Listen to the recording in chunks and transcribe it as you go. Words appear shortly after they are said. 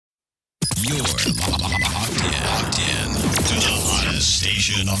You're locked in to the hottest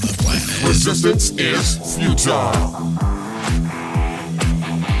station on the planet. Resistance is futile.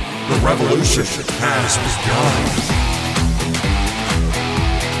 The revolution has begun.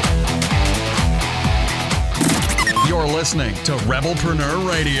 You're listening to Rebelpreneur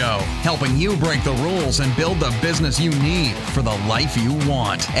Radio, helping you break the rules and build the business you need for the life you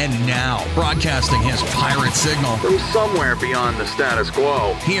want. And now, broadcasting his pirate signal from somewhere beyond the status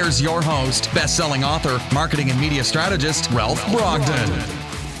quo, here's your host, best-selling author, marketing and media strategist, Ralph Brogden.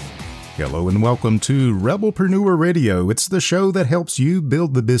 Hello and welcome to Rebelpreneur Radio. It's the show that helps you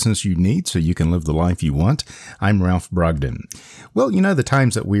build the business you need so you can live the life you want. I'm Ralph Brogden. Well, you know, the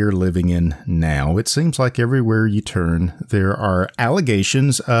times that we're living in now, it seems like everywhere you turn, there are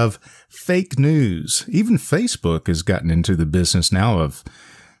allegations of fake news. Even Facebook has gotten into the business now of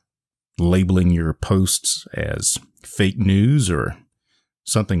labeling your posts as fake news or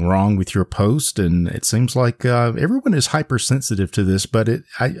something wrong with your post, and it seems like everyone is hypersensitive to this, but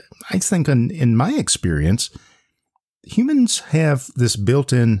I think in my experience, humans have this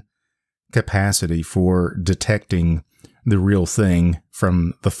built-in capacity for detecting the real thing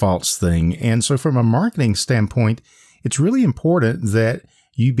from the false thing, and so from a marketing standpoint, it's really important that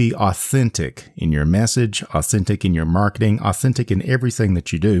you be authentic in your message, authentic in your marketing, authentic in everything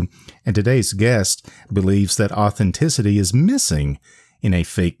that you do, and today's guest believes that authenticity is missing in a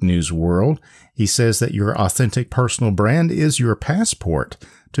fake news world. He says that your authentic personal brand is your passport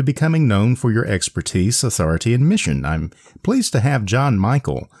to becoming known for your expertise, authority, and mission. I'm pleased to have Jon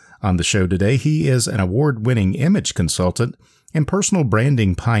Michail on the show today. He is an award-winning image consultant and personal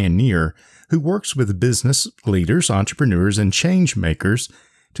branding pioneer who works with business leaders, entrepreneurs, and change makers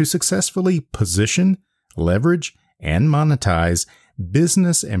to successfully position, leverage, and monetize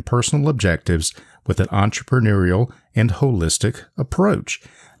business and personal objectives with an entrepreneurial and holistic approach.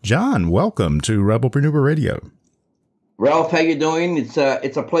 Jon, welcome to Rebelpreneur Radio. Ralph, how you doing? It's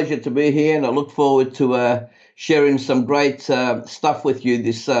a pleasure to be here, and I look forward to sharing some great stuff with you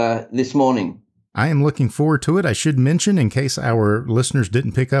this morning. I am looking forward to it. I should mention, in case our listeners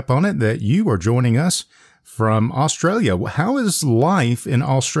didn't pick up on it, that you are joining us from Australia. How is life in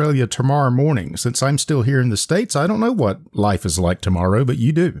Australia tomorrow morning? Since I'm still here in the States, I don't know what life is like tomorrow, but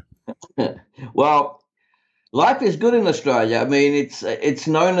you do. Well, life is good in Australia. I mean, it's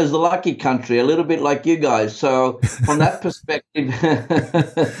known as the lucky country, a little bit like you guys. So from that perspective,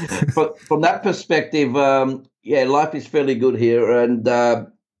 yeah, life is fairly good here. And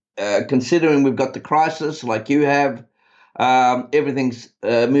considering we've got the crisis like you have, everything's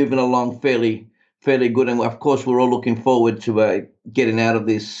moving along fairly good. And of course, we're all looking forward to getting out of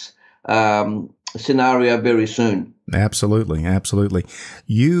this scenario very soon. Absolutely. Absolutely.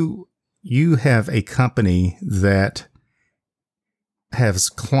 You have a company that has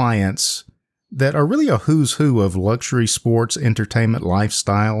clients that are really a who's who of luxury, sports, entertainment,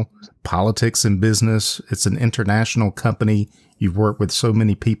 lifestyle, politics, and business. It's an international company. You've worked with so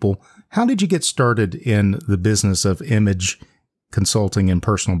many people. How did you get started in the business of image consulting and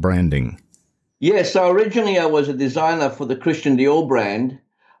personal branding? Yeah, so originally I was a designer for the Christian Dior brand.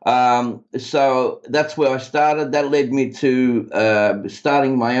 So that's where I started. That led me to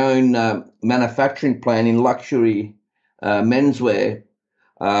starting my own manufacturing plant in luxury menswear.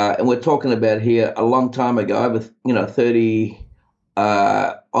 And we're talking about here a long time ago, over 30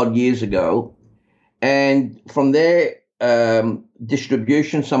 odd years ago. And from there,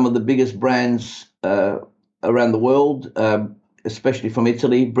 distribution, some of the biggest brands around the world, especially from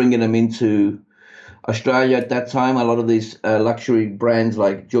Italy, bringing them into Australia at that time. A lot of these luxury brands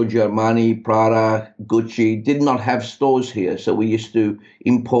like Giorgio Armani, Prada, Gucci did not have stores here, so we used to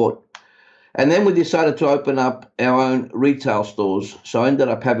import. And then we decided to open up our own retail stores. So I ended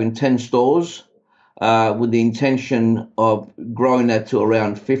up having 10 stores with the intention of growing that to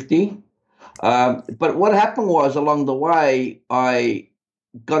around 50. But what happened was, along the way, I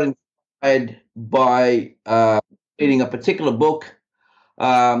got inspired by reading a particular book,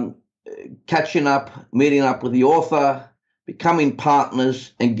 catching up, meeting up with the author, becoming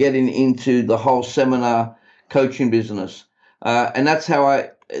partners, and getting into the whole seminar coaching business. And that's how I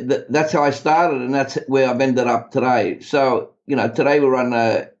started, and that's where I've ended up today. So, today we run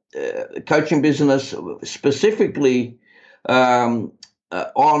a coaching business specifically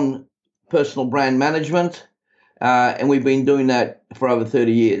on personal brand management, and we've been doing that for over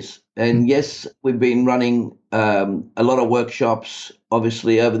 30 years. And yes, we've been running a lot of workshops,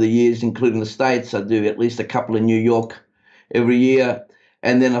 obviously, over the years, including the States. I do at least a couple in New York every year.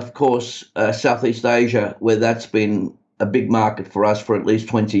 And then, of course, Southeast Asia, where that's been a big market for us for at least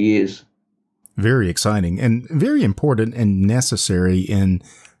 20 years. Very exciting and very important and necessary in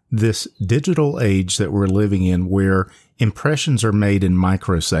this digital age that we're living in where impressions are made in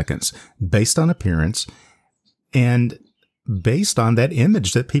microseconds based on appearance and based on that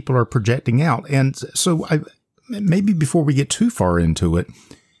image that people are projecting out. And so maybe before we get too far into it,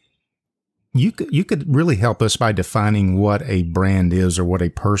 you could really help us by defining what a brand is or what a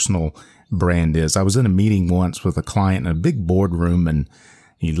personal brand is. I was in a meeting once with a client in a big boardroom, and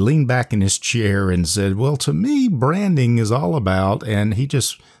he leaned back in his chair and said, well, to me, branding is all about, and he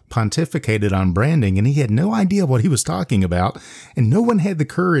just pontificated on branding, and he had no idea what he was talking about, and no one had the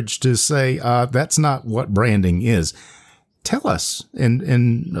courage to say, that's not what branding is. Tell us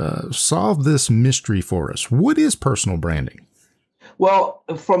and solve this mystery for us. What is personal branding? Well,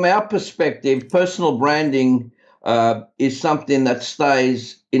 from our perspective, personal branding is something that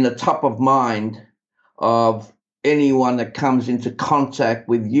stays in the top of mind of anyone that comes into contact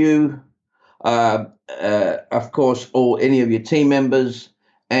with you, of course, or any of your team members,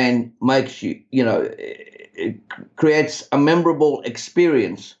 and makes you, it creates a memorable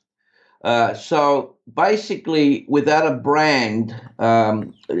experience. So basically, without a brand,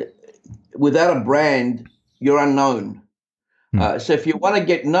 you're unknown. So if you want to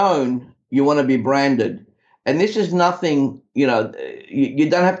get known, you want to be branded. And this is nothing, you don't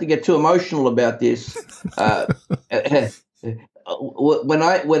have to get too emotional about this. When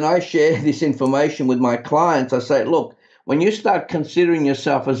I share this information with my clients, I say, look, when you start considering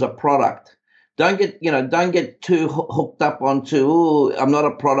yourself as a product, don't get too hooked up onto, I'm not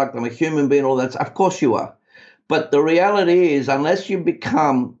a product, I'm a human being, all that. Of course you are. But the reality is, unless you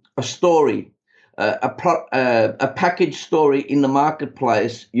become a story, a package story in the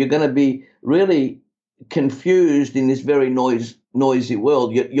marketplace, you're going to be really confused in this very noisy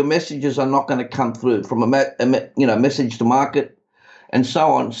world. Your messages are not going to come through from a message to market and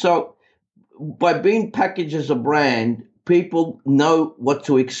so on. So by being packaged as a brand, people know what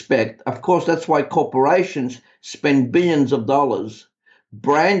to expect. Of course, that's why corporations spend billions of dollars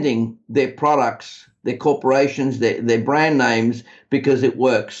branding their products, their corporations, their brand names, because it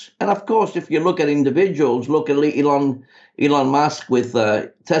works. And of course, if you look at individuals, look at Elon Musk with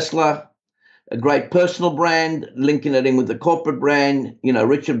Tesla, a great personal brand, linking it in with the corporate brand,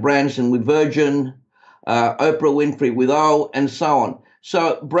 Richard Branson with Virgin, Oprah Winfrey with O, and so on.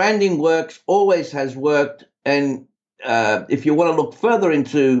 So branding works, always has worked. And if you want to look further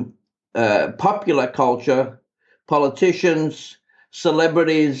into popular culture, politicians,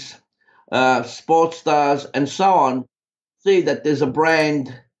 celebrities, sports stars, and so on, see that there's a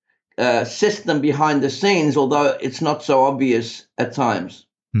brand system behind the scenes, although it's not so obvious at times.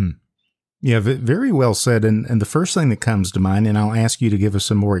 Yeah, very well said. And the first thing that comes to mind, and I'll ask you to give us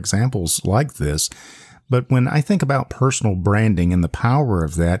some more examples like this, but when I think about personal branding and the power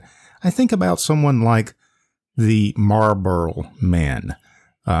of that, I think about someone like the Marlboro Man,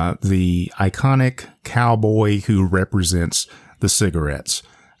 the iconic cowboy who represents the cigarettes.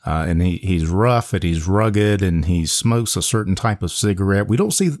 And he's rough and he's rugged and he smokes a certain type of cigarette. We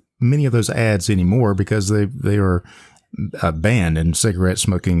don't see many of those ads anymore because they are banned, and cigarette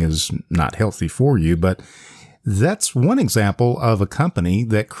smoking is not healthy for you. But that's one example of a company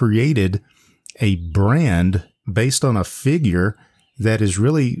that created a brand based on a figure that is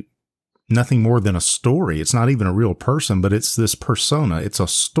really nothing more than a story. It's not even a real person, but it's this persona. It's a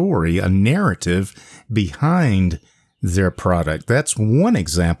story, a narrative behind their product. That's one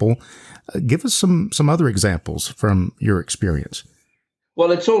example. Give us some other examples from your experience.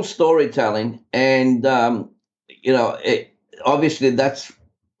 Well, it's all storytelling, and obviously that's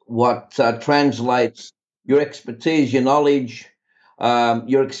what translates your expertise, your knowledge,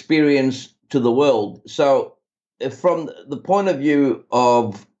 your experience to the world. So from the point of view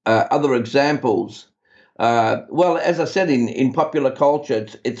of other examples, well, as I said, in popular culture,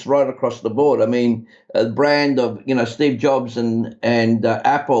 it's right across the board. I mean, a brand of, Steve Jobs and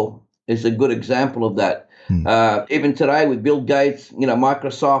Apple is a good example of that. Even today with Bill Gates,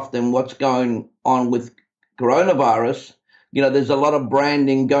 Microsoft, and what's going on with coronavirus, there's a lot of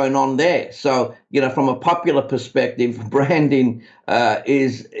branding going on there. So, from a popular perspective, branding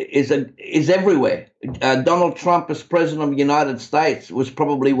is everywhere. Donald Trump as president of the United States was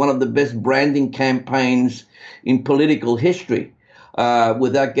probably one of the best branding campaigns in political history,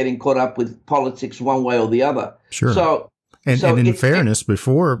 without getting caught up with politics one way or the other. Sure. So in fairness,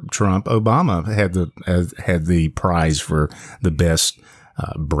 before Trump, Obama had the prize for the best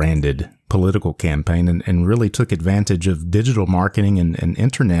branded political campaign, and really took advantage of digital marketing and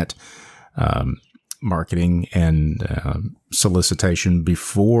internet marketing and solicitation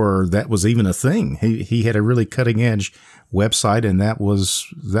before that was even a thing. He had a really cutting edge website, and that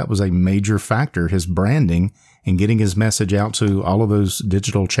was a major factor, his branding and getting his message out to all of those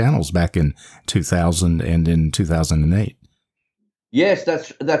digital channels back in 2000 and in 2008. Yes,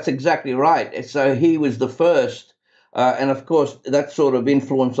 that's exactly right. So he was the first, and of course that sort of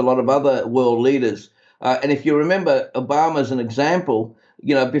influenced a lot of other world leaders. And if you remember Obama as an example,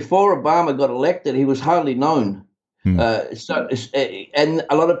 before Obama got elected, he was hardly known. And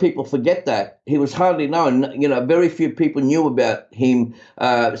a lot of people forget that he was hardly known. Very few people knew about him.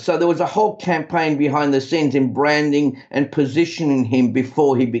 So there was a whole campaign behind the scenes in branding and positioning him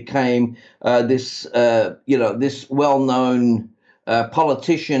before he became this well-known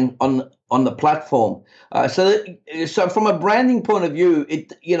politician on the platform. So from a branding point of view,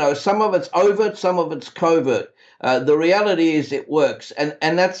 some of it's overt, some of it's covert. The reality is it works, and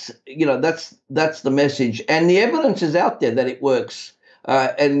that's the message, and the evidence is out there that it works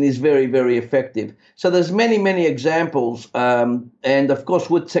and is very, very effective. So there's many examples, and of course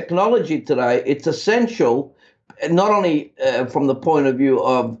with technology today, it's essential. Not only from the point of view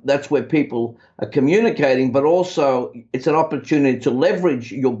of that's where people are communicating, but also it's an opportunity to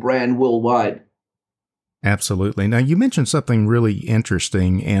leverage your brand worldwide. Absolutely. Now, you mentioned something really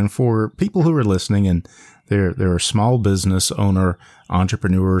interesting, and for people who are listening and they're a small business owner,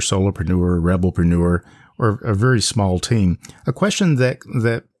 entrepreneur, solopreneur, rebelpreneur, or a very small team, a question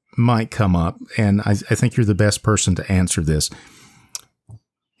that might come up, and I think you're the best person to answer this.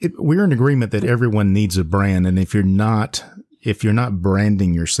 We're in agreement that everyone needs a brand, and if you're not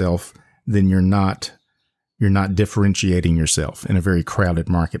branding yourself, then you're not differentiating yourself in a very crowded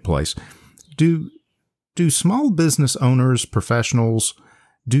marketplace. Do small business owners, professionals,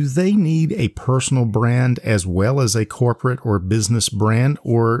 do they need a personal brand as well as a corporate or business brand,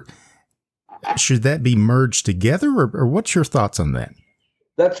 or should that be merged together, or what's your thoughts on that?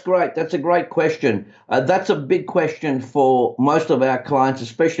 That's great. That's a great question. That's a big question for most of our clients,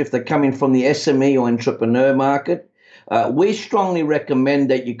 especially if they're coming from the SME or entrepreneur market. We strongly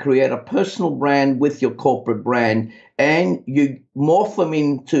recommend that you create a personal brand with your corporate brand, and you morph them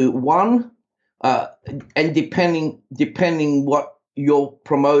into one, and depending what you're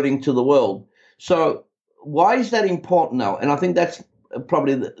promoting to the world. So why is that important now? And I think that's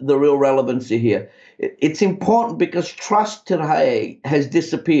probably the real relevancy here. It's important because trust today has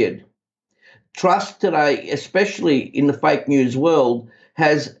disappeared. Trust today, especially in the fake news world,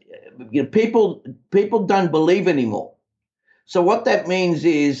 has people don't believe anymore. So what that means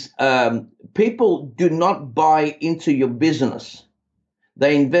is people do not buy into your business;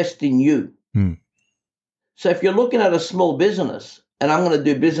 they invest in you. So if you're looking at a small business, and I'm going to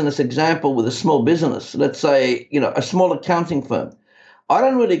do business example with a small business, let's say a small accounting firm. I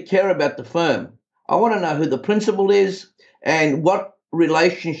don't really care about the firm. I want to know who the principal is and what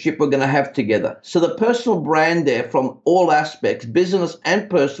relationship we're going to have together. So the personal brand there from all aspects, business and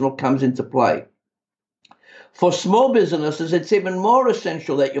personal, comes into play. For small businesses, it's even more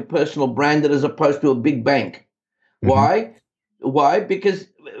essential that you're personal branded as opposed to a big bank. Mm-hmm. Why? Because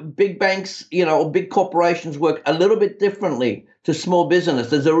big banks, or big corporations work a little bit differently to small business.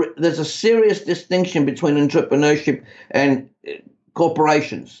 There's a serious distinction between entrepreneurship and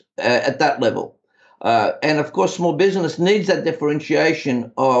corporations at that level. And of course, small business needs that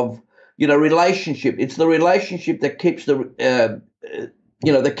differentiation of, relationship. It's the relationship that keeps the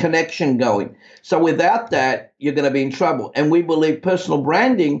connection going. So without that, you're going to be in trouble. And we believe personal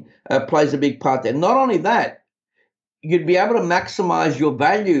branding plays a big part there. Not only that, you'd be able to maximize your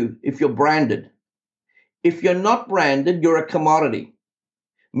value if you're branded. If you're not branded, you're a commodity,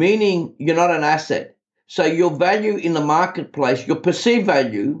 meaning you're not an asset. So your value in the marketplace, your perceived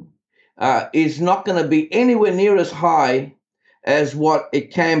value, is not going to be anywhere near as high as what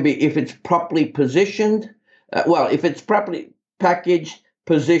it can be if it's properly positioned. If it's properly packaged,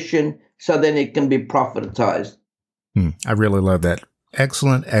 positioned, so then it can be profitized. I really love that.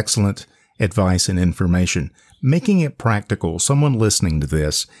 Excellent advice and information. Making it practical. Someone listening to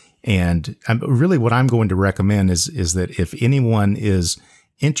this, and really what I'm going to recommend is that if anyone is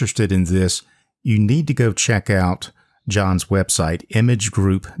interested in this, you need to go check out Jon's website,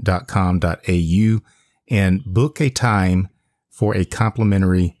 imagegroup.com.au, and book a time for a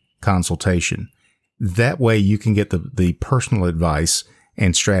complimentary consultation. That way you can get the personal advice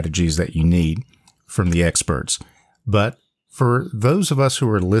and strategies that you need from the experts. But for those of us who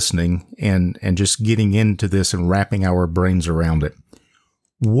are listening and just getting into this and wrapping our brains around it,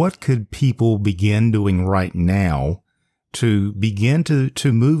 what could people begin doing right now to begin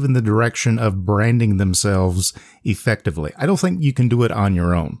to move in the direction of branding themselves effectively? I don't think you can do it on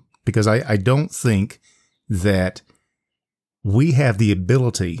your own. because I don't think that we have the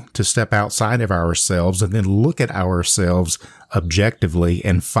ability to step outside of ourselves and then look at ourselves objectively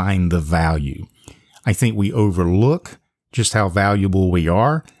and find the value. I think we overlook just how valuable we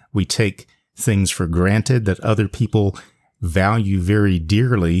are. We take things for granted that other people value very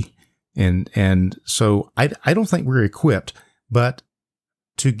dearly. And so I don't think we're equipped, but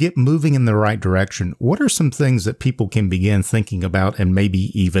to get moving in the right direction, what are some things that people can begin thinking about and maybe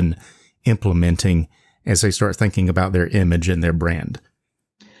even implementing as they start thinking about their image and their brand?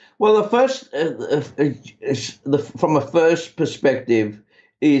 Well, the first, from a first perspective,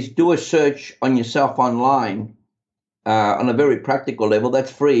 is do a search on yourself online on a very practical level.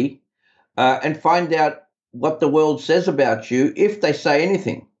 That's free, and find out what the world says about you if they say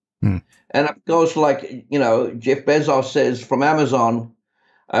anything. And it goes like, Jeff Bezos says from Amazon,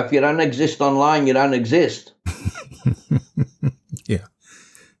 if you don't exist online, you don't exist. Yeah.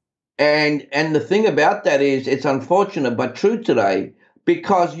 And the thing about that is it's unfortunate but true today,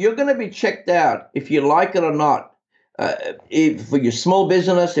 because you're going to be checked out if you like it or not. If for your small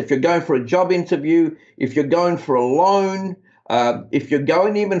business, if you're going for a job interview, if you're going for a loan, if you're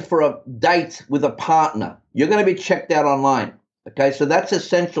going even for a date with a partner, you're going to be checked out online. Okay, so that's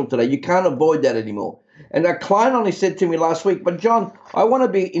essential today. You can't avoid that anymore. And a client only said to me last week, "But John, I want to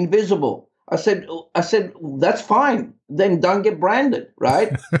be invisible." I said, that's fine. Then don't get branded,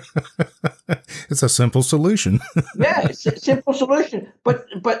 right? It's a simple solution. Yeah, it's a simple solution.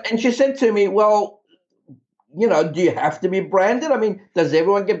 And she said to me, "Well, do you have to be branded? I mean, does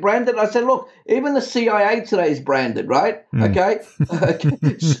everyone get branded?" I said, "Look, even the CIA today is branded, right? Okay.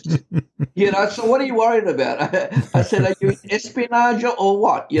 So what are you worried about?" I said, "Are you espionage or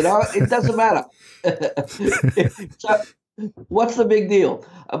what? It doesn't matter." So what's the big deal?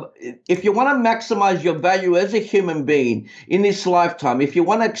 If you want to maximize your value as a human being in this lifetime, if you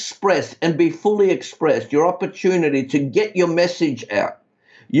want to express and be fully expressed, your opportunity to get your message out,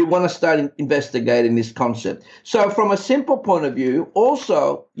 you want to start investigating this concept. So from a simple point of view,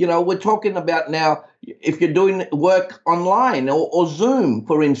 also, we're talking about now, if you're doing work online or Zoom,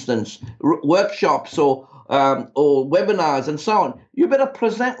 for instance, workshops or webinars and so on, you better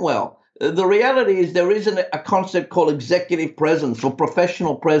present well. The reality is there isn't a concept called executive presence or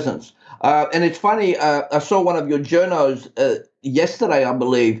professional presence. And it's funny, I saw one of your journos yesterday, I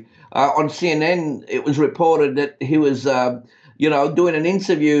believe, on CNN. It was reported that he was doing an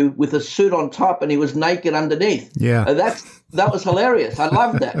interview with a suit on top and he was naked underneath. Yeah. That was hilarious. I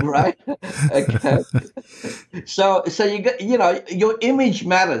love that, right? Okay. So you get, your image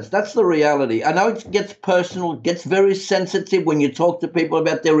matters. That's the reality. I know it gets personal, gets very sensitive when you talk to people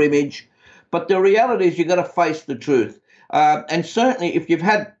about their image, but the reality is you got to face the truth. And certainly if you've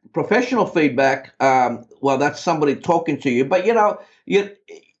had professional feedback, well, that's somebody talking to you. But,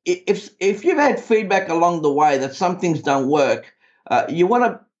 if you've had feedback along the way that some things don't work, you want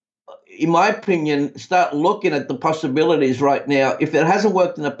to, in my opinion, start looking at the possibilities right now. If it hasn't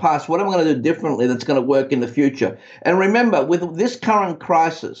worked in the past, what am I going to do differently that's going to work in the future? And remember, with this current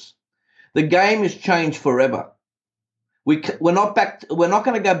crisis, the game has changed forever. We're not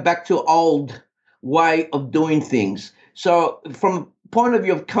going to go back to old way of doing things. So from a point of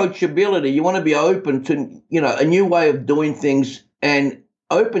view of coachability, you want to be open to, a new way of doing things and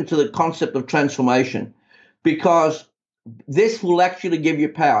open to the concept of transformation, because this will actually give you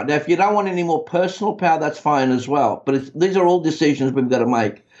power. Now, if you don't want any more personal power, that's fine as well. But these are all decisions we've got to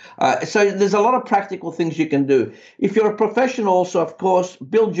make. So there's a lot of practical things you can do. If you're a professional also, of course,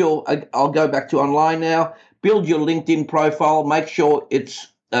 I'll go back to online now, build your LinkedIn profile, make sure it's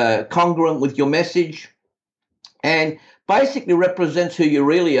congruent with your message and basically represents who you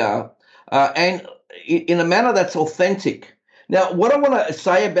really are and in a manner that's authentic. Now, what I want to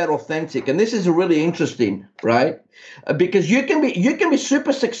say about authentic, and this is really interesting, right? Because you can be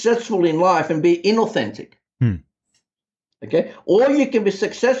super successful in life and be inauthentic. Okay? Or you can be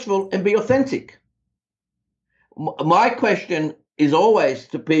successful and be authentic. My question is always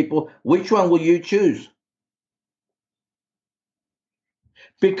to people, which one will you choose?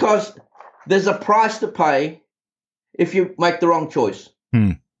 Because there's a price to pay if you make the wrong choice.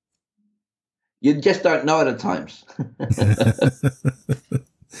 You just don't know it at times.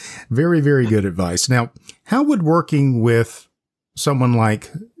 Very, very good advice. Now, how would working with someone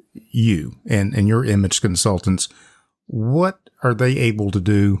like you and your image consultants, what are they able to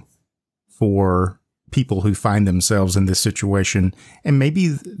do for people who find themselves in this situation? And maybe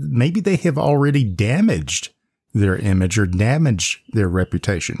they have already damaged their image or damaged their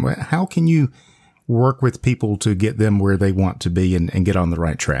reputation. How can you work with people to get them where they want to be and get on the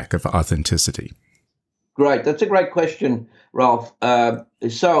right track of authenticity? Great. That's a great question, Ralph.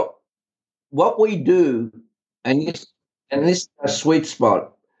 So what we do, and this is a sweet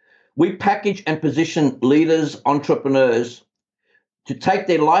spot, we package and position leaders, entrepreneurs to take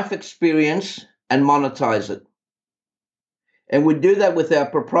their life experience and monetize it. And we do that with our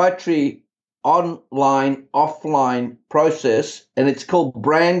proprietary online, offline process, and it's called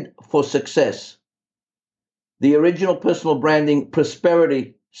Brand for Success, the original personal branding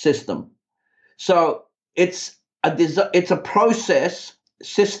prosperity system. So it's a process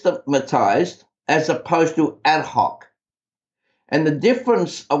systematized as opposed to ad hoc. And the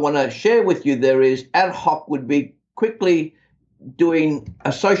difference I want to share with you there is ad hoc would be quickly doing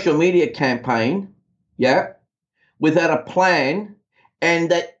a social media campaign, without a plan, and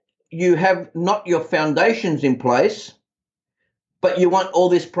that you have not your foundations in place, but you want all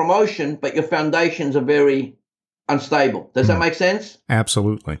this promotion, but your foundations are very unstable. Does that make sense?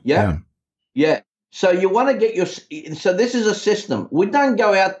 Absolutely. Yeah. So you want to get so this is a system. We don't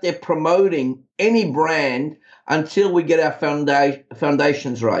go out there promoting any brand until we get our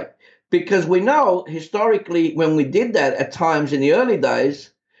foundations right. Because we know historically when we did that at times in the early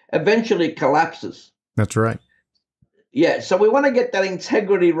days, eventually it collapses. That's right. Yeah, so we want to get that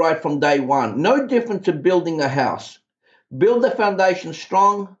integrity right from day one. No different to building a house. Build the foundation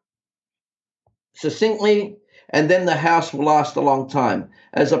strong, succinctly, and then the house will last a long time,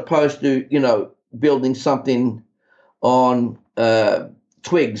 as opposed to, building something on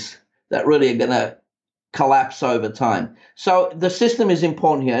twigs that really are going to collapse over time. So the system is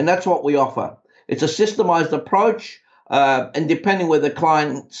important here, and that's what we offer. It's a systemized approach, and depending where the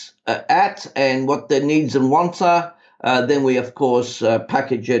client's at and what their needs and wants are, then we, of course,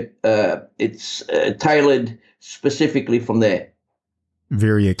 package it. It's tailored specifically from there.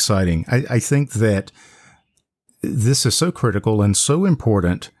 Very exciting. I think that this is so critical and so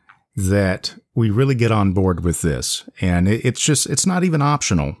important that we really get on board with this. And it's not even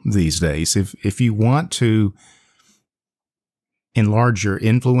optional these days. If you want to enlarge your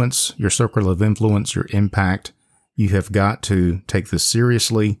influence, your circle of influence, your impact, you have got to take this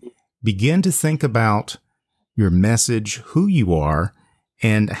seriously. Begin to think about your message, who you are,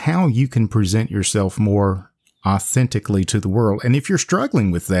 and how you can present yourself more authentically to the world. And if you're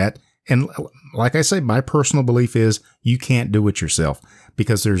struggling with that, and like I say, my personal belief is you can't do it yourself,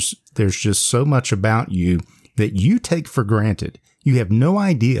 because there's just so much about you that you take for granted. You have no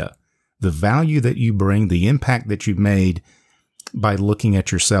idea the value that you bring, the impact that you've made by looking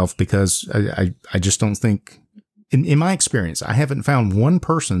at yourself, because I just don't think, in my experience, I haven't found one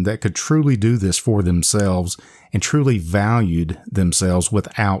person that could truly do this for themselves and truly valued themselves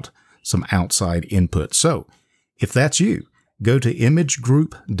without some outside input. So if that's you, go to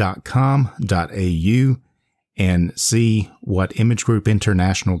imagegroup.com.au and see what Image Group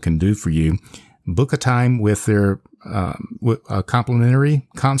International can do for you. Book a time with their a complimentary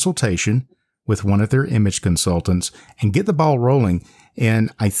consultation with one of their image consultants and get the ball rolling.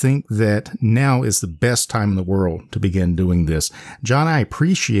 And I think that now is the best time in the world to begin doing this. Jon, I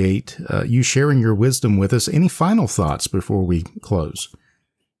appreciate you sharing your wisdom with us. Any final thoughts before we close?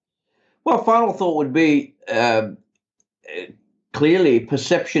 Well, final thought would be clearly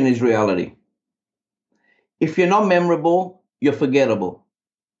perception is reality. If you're not memorable, you're forgettable.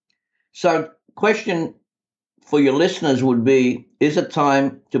 So question for your listeners would be, is it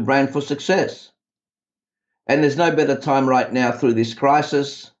time to brand for success? And there's no better time right now through this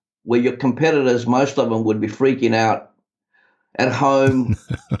crisis where your competitors, most of them would be freaking out at home,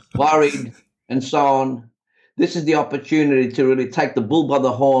 worried, and so on. This is the opportunity to really take the bull by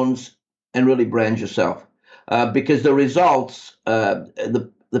the horns and really brand yourself. Because the results,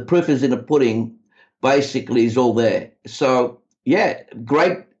 the proof is in the pudding, basically is all there. So, yeah,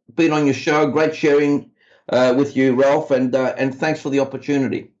 great being on your show, great sharing with you, Ralph, and thanks for the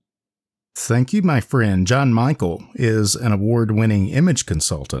opportunity. Thank you, my friend. Jon Michail is an award-winning image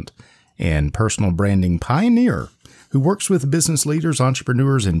consultant and personal branding pioneer who works with business leaders,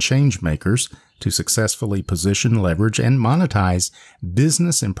 entrepreneurs, and change makers to successfully position, leverage, and monetize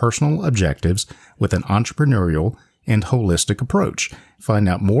business and personal objectives with an entrepreneurial and holistic approach. Find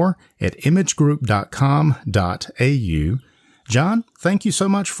out more at imagegroup.com.au. Jon, thank you so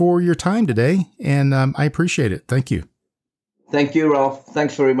much for your time today, and I appreciate it. Thank you. Thank you, Ralph.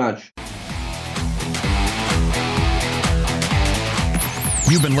 Thanks very much.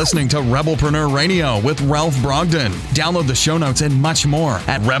 You've been listening to Rebelpreneur Radio with Ralph Brogden. Download the show notes and much more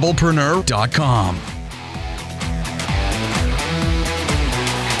at rebelpreneur.com.